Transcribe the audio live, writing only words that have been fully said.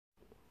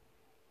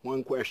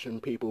One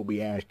question people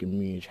be asking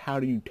me is, how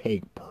do you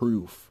take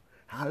proof?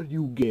 How do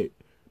you get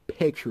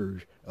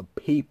pictures of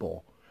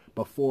people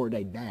before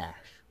they dash?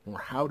 Or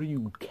how do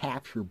you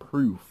capture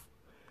proof?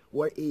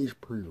 What is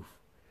proof?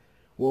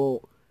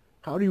 Well,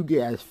 how do you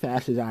get as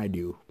fast as I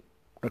do?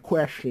 The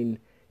question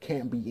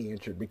can't be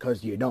answered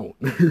because you don't.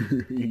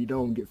 You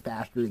don't get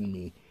faster than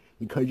me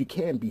because you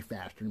can't be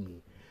faster than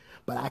me.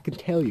 But I can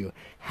tell you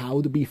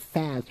how to be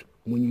fast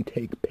when you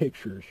take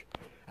pictures.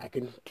 I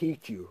can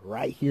teach you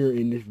right here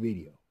in this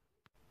video.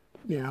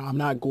 Now, I'm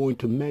not going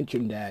to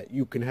mention that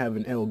you can have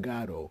an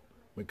Elgato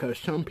because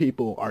some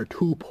people are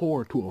too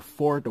poor to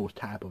afford those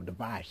type of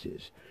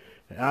devices.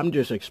 I'm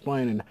just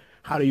explaining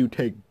how do you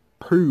take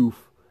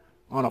proof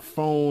on a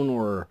phone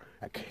or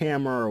a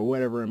camera or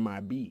whatever it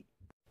might be.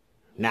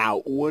 Now,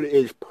 what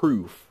is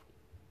proof?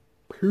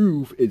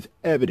 Proof is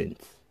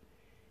evidence.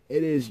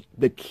 It is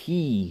the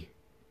key.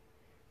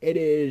 It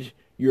is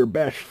your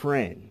best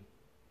friend.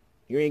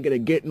 You ain't gonna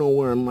get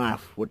nowhere in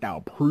life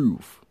without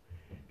proof.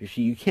 You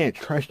see, you can't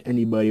trust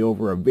anybody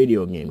over a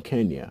video game,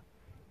 can you?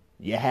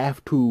 You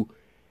have to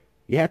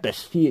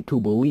see it to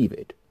believe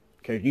it.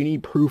 Because you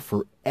need proof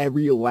for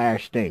every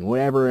last thing,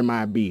 whatever it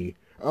might be.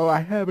 Oh, I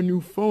have a new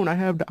phone. I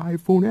have the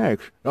iPhone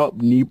X. Oh,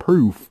 need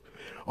proof.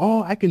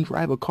 Oh, I can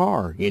drive a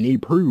car. You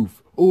need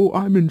proof. Oh,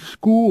 I'm in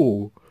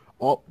school.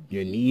 Oh,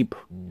 you need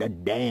the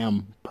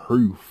damn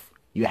proof.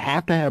 You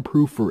have to have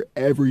proof for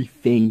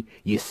everything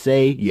you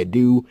say, you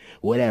do,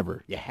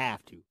 whatever. You have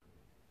to.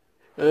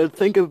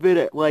 Think of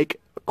it like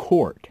a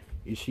court.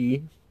 You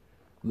see,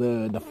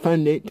 the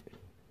defendant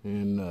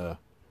and the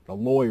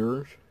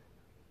lawyers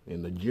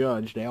and the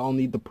judge, they all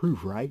need the proof,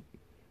 right?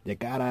 They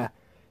gotta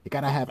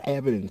have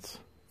evidence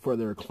for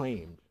their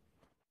claims.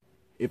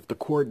 If the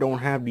court don't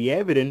have the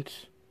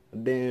evidence,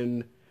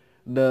 then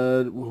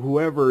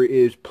whoever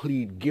is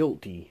plead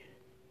guilty,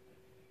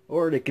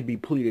 or they could be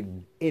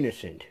pleaded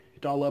innocent.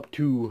 It's all up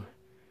to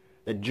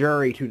the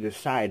jury to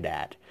decide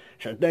that.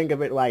 So think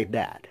of it like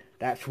that.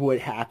 That's what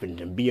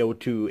happened in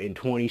BO2 in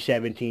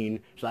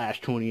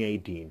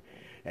 2017/2018.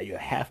 That you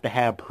have to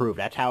have proof.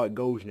 That's how it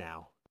goes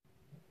now.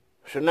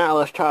 So now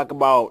let's talk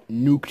about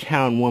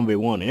Nuketown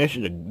 1v1.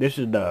 And this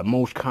is the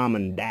most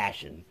common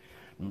dashing.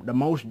 The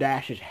most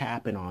dashes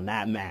happen on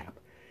that map.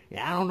 And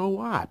I don't know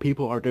why.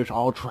 People are just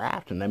all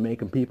trapped and they're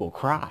making people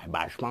cry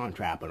by spawn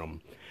trapping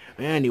them.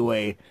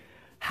 Anyway,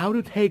 how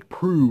to take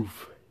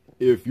proof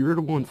if you're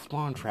the one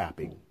spawn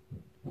trapping.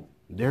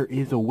 There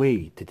is a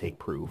way to take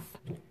proof.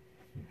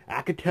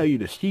 I could tell you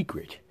the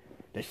secret.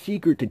 The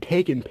secret to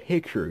taking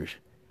pictures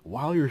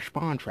while you're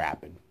spawn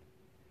trapping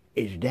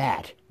is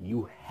that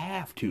you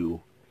have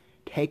to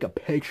take a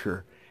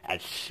picture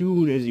as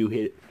soon as you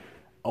hit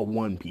a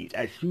one piece.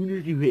 As soon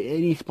as you hit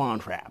any spawn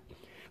trap.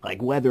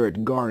 Like whether it's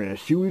garden.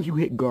 As soon as you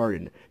hit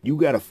garden, you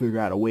gotta figure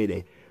out a way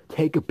to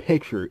take a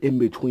picture in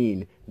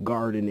between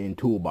garden and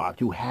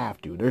toolbox. You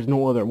have to. There's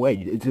no other way.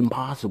 It's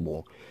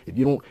impossible. If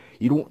you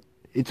don't,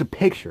 it's a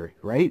picture,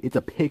 right? It's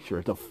a picture.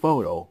 It's a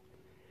photo.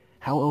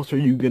 How else are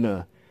you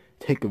gonna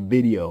take a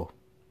video?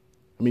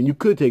 I mean, you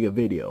could take a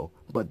video,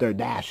 but they're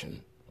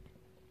dashing.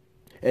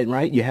 And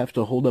right, you have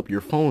to hold up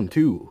your phone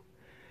too.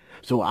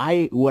 So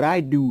what I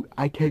do,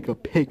 I take a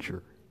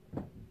picture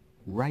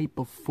right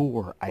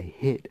before I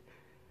hit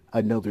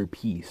another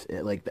piece.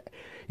 Like that.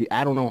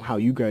 I don't know how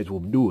you guys will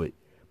do it,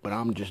 but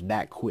I'm just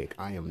that quick.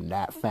 I am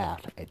that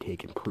fast at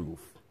taking proof.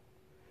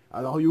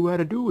 All you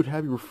gotta do is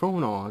have your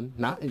phone on,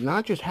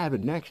 not just have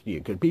it next to you.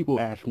 Because people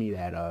ask me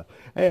that,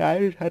 hey, I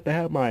just have to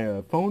have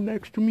my phone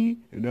next to me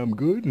and I'm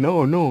good.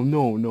 No,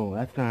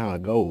 that's not how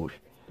it goes.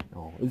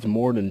 No, it's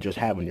more than just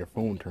having your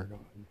phone turned on.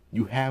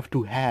 You have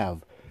to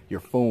have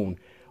your phone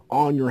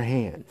on your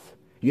hands.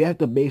 You have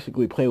to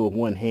basically play with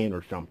one hand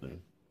or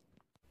something.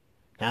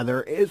 Now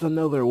there is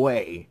another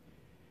way.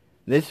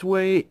 This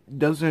way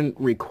doesn't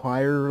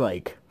require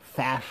like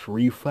fast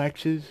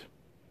reflexes,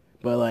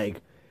 but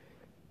like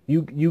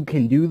you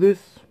can do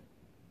this.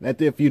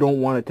 That's if you don't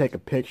want to take a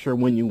picture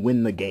when you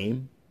win the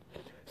game.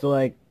 So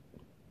like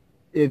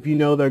if you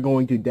know they're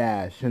going to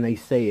dash and they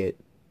say it,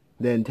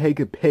 then take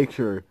a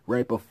picture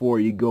right before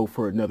you go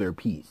for another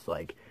piece.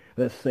 Like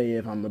let's say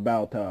if I'm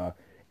about to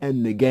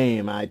end the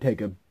game, I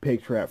take a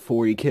picture at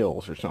 40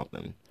 kills or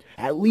something.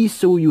 At least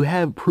so you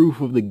have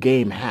proof of the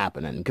game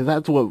happening, because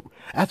that's what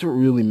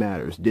really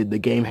matters. Did the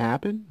game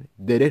happen?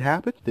 Did it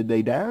happen? Did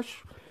they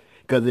dash?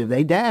 Because if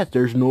they dash,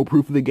 there's no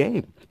proof of the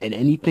game, and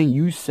anything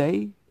you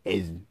say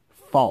is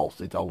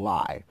false. It's a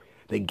lie.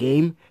 The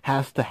game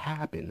has to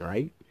happen,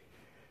 right?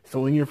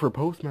 So when you're for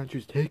post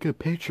matches, take a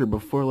picture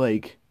before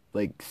like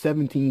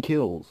 17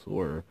 kills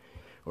or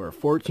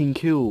 14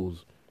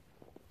 kills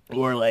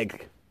or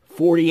like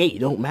 48.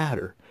 Don't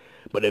matter.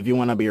 But if you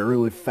want to be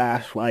really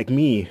fast like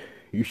me,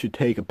 you should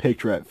take a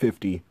picture at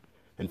 50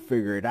 and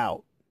figure it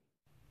out.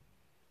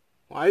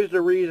 Why is the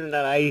reason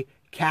that I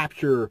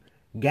capture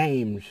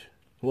games?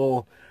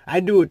 Well, I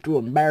do it to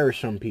embarrass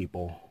some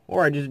people.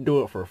 Or I just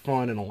do it for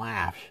fun and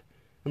laughs.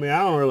 I mean,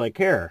 I don't really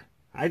care.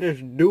 I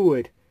just do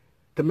it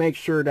to make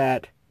sure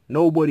that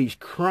nobody's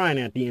crying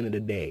at the end of the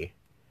day.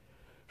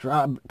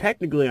 So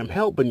technically, I'm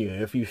helping you.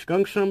 If you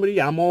skunk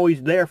somebody, I'm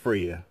always there for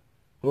you.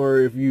 Or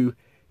if you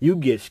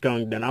get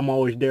skunked, then I'm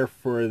always there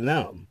for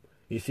them.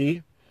 You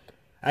see?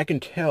 I can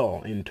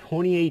tell in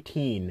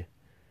 2018,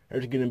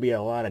 there's going to be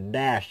a lot of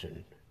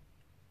dashing.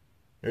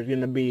 There's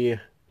going to be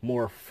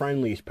more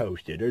friendlies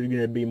posted. There's going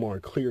to be more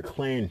clear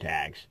clan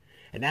tags.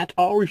 And that's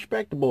all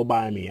respectable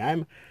by me.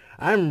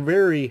 I'm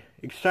very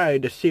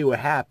excited to see what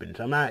happens.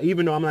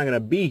 Even though I'm not going to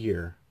be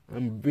here,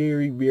 I'm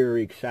very,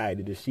 very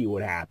excited to see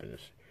what happens.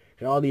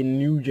 All the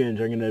new gens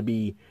are going to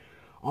be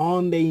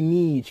on their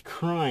knees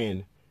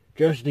crying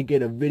just to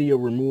get a video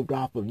removed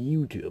off of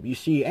YouTube. You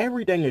see,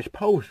 everything is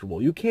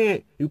postable. You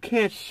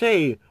can't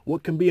say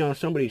what can be on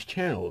somebody's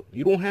channel.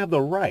 You don't have the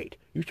right.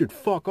 You should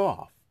fuck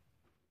off.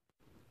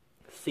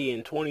 See,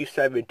 in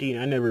 2017,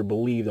 I never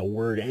believed a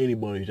word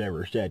anybody's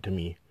ever said to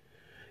me.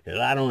 Because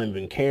I don't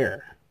even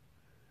care.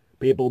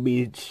 People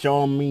be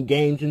showing me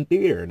games in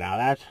theater.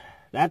 Now,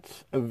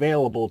 that's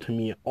available to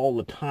me all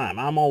the time.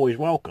 I'm always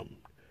welcome.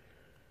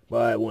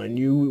 But when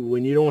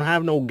you don't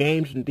have no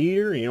games in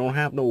theater, and you don't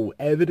have no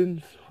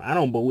evidence, I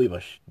don't believe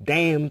a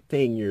damn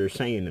thing you're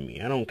saying to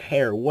me. I don't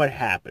care what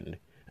happened.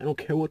 I don't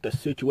care what the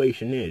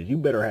situation is. You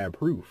better have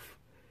proof.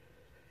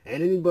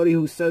 And anybody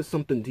who says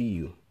something to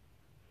you,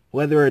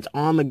 whether it's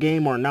on the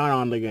game or not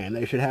on the game,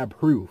 they should have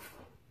proof.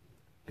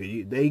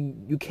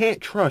 You can't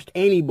trust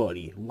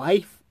anybody,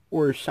 life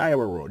or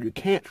cyber world. You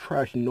can't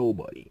trust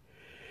nobody.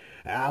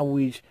 I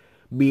always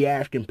be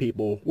asking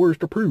people, where's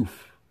the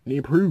proof?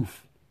 Need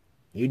proof.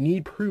 You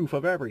need proof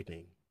of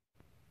everything.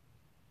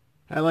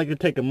 I'd like to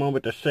take a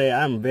moment to say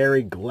I'm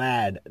very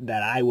glad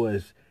that I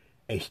was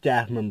a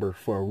staff member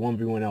for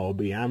 1v1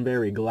 LB. I'm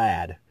very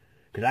glad.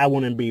 Because I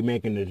wouldn't be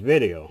making this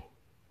video.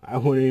 I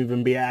wouldn't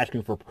even be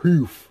asking for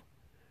proof.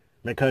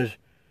 Because,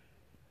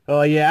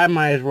 oh yeah, I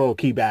might as well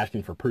keep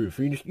asking for proof.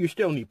 You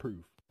still need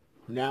proof.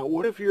 Now,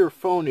 what if your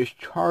phone is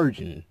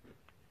charging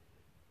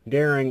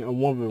during a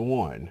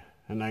 1v1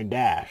 and I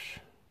dash?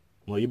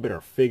 Well, you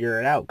better figure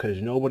it out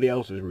because nobody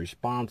else is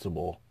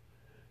responsible.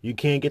 You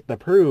can't get the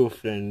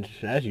proof, then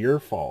that's your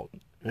fault.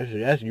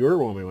 That's your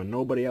woman when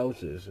nobody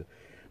else is.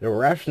 The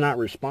ref's not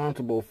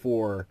responsible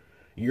for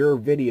your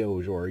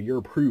videos or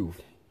your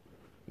proof.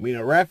 I mean,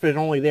 a ref is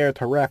only there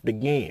to ref the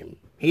game.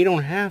 He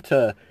don't have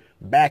to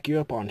back you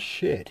up on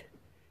shit.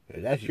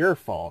 That's your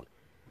fault.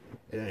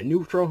 And a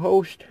neutral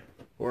host,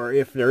 or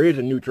if there is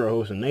a neutral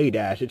host and they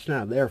dash, it's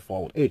not their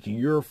fault. It's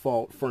your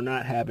fault for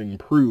not having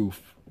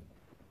proof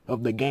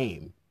of the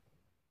game.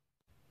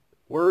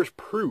 Where's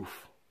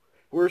proof?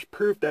 Where's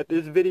proof that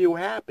this video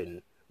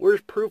happened? Where's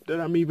proof that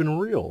I'm even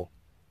real?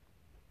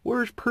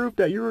 Where's proof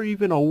that you're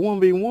even a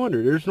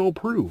 1v1er? There's no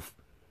proof.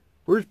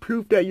 Where's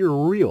proof that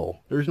you're real?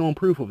 There's no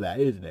proof of that,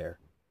 is there?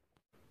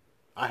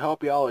 I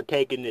hope y'all are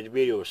taking this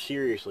video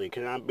seriously,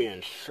 because I'm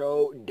being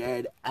so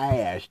dead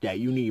ass that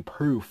you need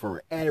proof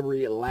for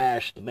every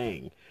last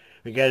thing.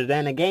 Because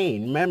then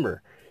again,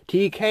 remember,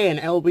 TK and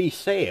LB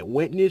say it,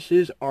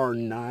 witnesses are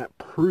not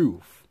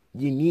proof.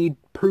 You need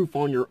proof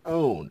on your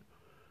own.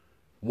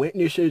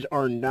 Witnesses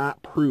are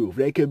not proof.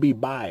 They could be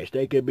biased.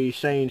 They could be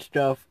saying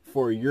stuff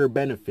for your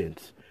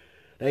benefits.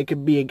 They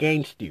could be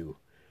against you.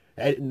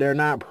 They're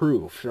not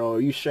proof. So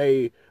you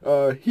say,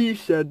 he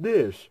said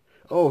this.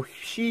 Oh,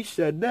 she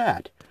said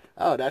that.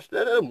 Oh, that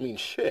doesn't mean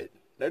shit.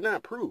 They're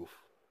not proof.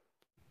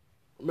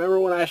 Remember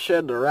when I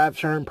said the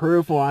raps aren't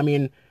proof? Well, I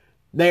mean,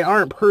 they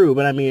aren't proof,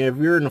 but I mean, if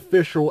you're an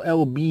official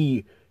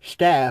LB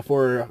staff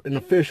or an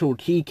official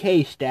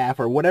TK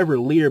staff or whatever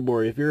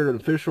leaderboard, if you're an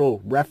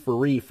official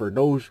referee for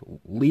those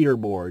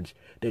leaderboards,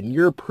 then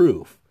you're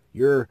proof.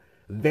 You're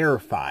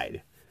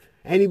verified.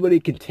 Anybody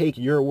can take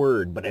your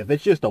word, but if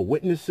it's just a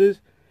witnesses,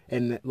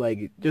 and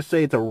like, just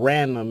say it's a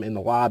random in the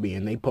lobby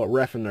and they put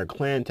ref in their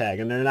clan tag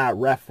and they're not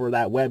ref for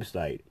that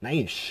website, they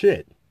ain't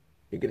shit.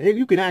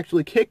 You can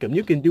actually kick them.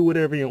 You can do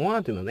whatever you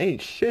want to them. They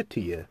ain't shit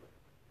to you.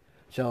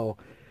 So,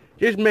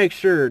 just make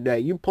sure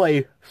that you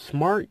play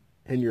smart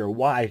and you're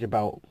wise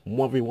about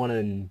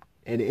 1v1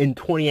 and in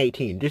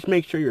 2018. Just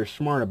make sure you're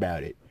smart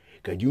about it.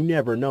 Because you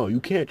never know. You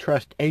can't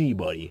trust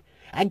anybody.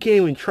 I can't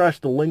even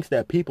trust the links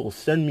that people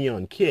send me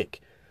on Kick.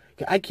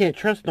 I can't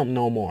trust them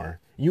no more.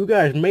 You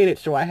guys made it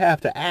so I have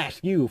to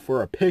ask you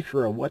for a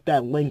picture of what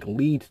that link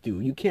leads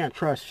to. You can't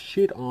trust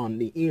shit on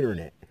the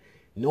internet.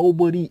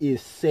 Nobody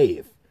is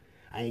safe.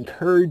 I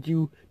encourage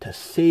you to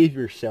save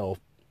yourself.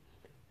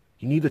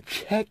 You need to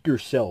check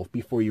yourself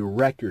before you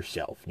wreck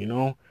yourself, you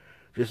know?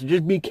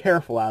 Just be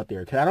careful out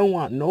there, because I don't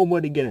want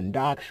nobody getting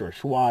doxxed or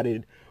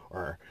swatted,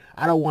 or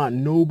I don't want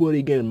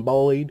nobody getting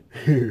bullied.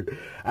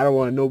 I don't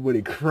want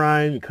nobody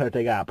crying because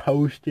they got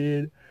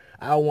posted.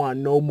 I don't want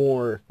no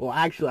more, well,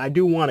 actually, I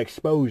do want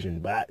exposure,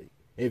 but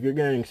if you're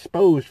getting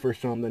exposed for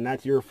something,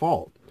 that's your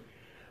fault.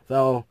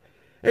 So,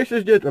 this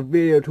is just a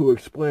video to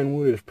explain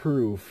what is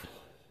proof,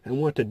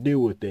 and what to do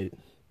with it,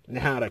 and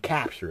how to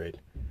capture it.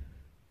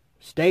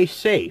 Stay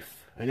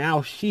safe, and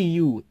I'll see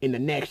you in the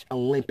next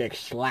Olympic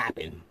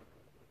slapping.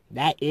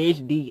 That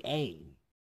is the aim.